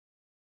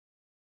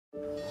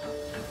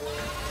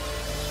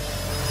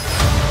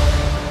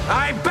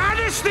I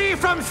banish thee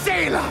from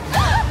Salem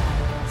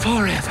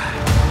forever.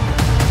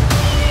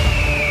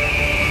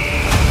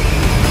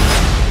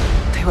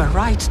 They were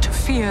right to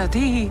fear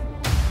thee.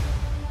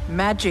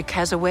 Magic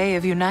has a way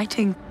of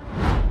uniting.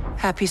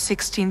 Happy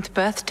 16th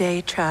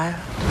birthday, child.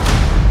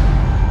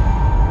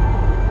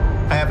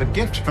 I have a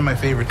gift for my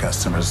favorite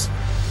customers.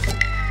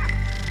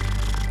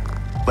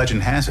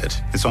 Legend has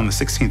it, it's on the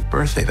 16th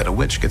birthday that a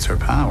witch gets her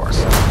powers.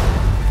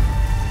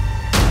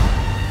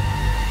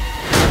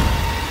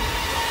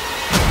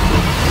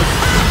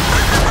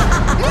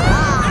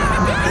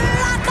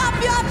 Lock up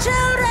your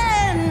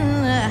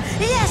children!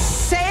 Yes,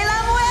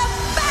 Salem, we're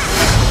back!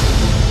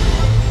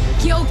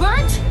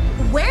 Gilbert,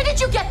 where did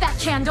you get that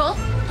candle?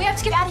 We have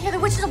to get out of here. The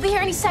witches will be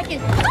here any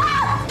second.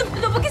 Ah!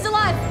 The book is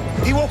alive.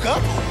 He woke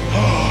up?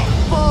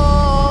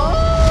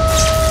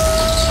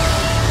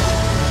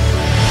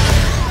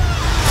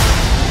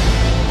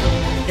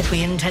 If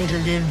we intend to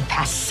live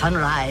past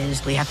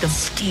sunrise, we have to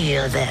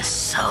steal their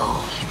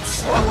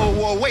souls.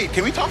 Whoa, wait,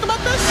 can we talk about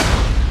this?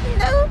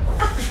 No.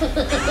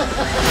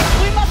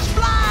 We must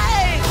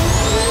fly!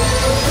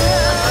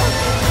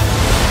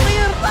 We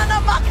run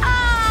amok!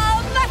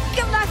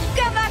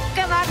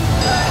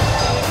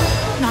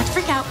 Not to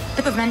freak out.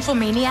 The vengeful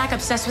maniac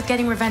obsessed with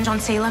getting revenge on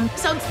Salem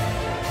sounds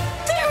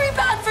very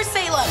bad for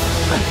Salem.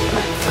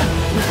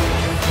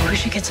 We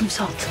should get some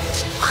salt.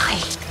 Why?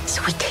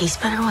 So we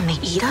taste better when they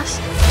eat us?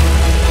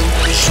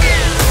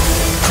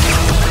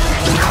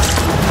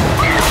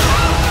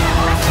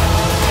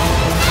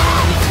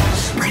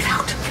 Spread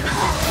out.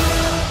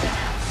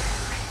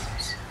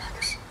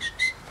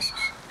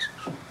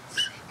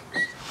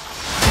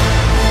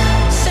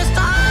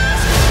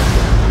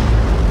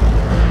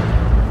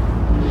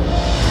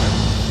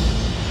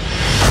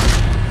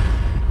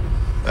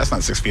 That's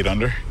not 6 feet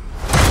under.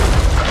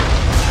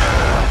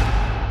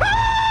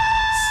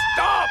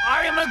 Stop!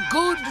 I am a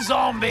good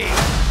zombie!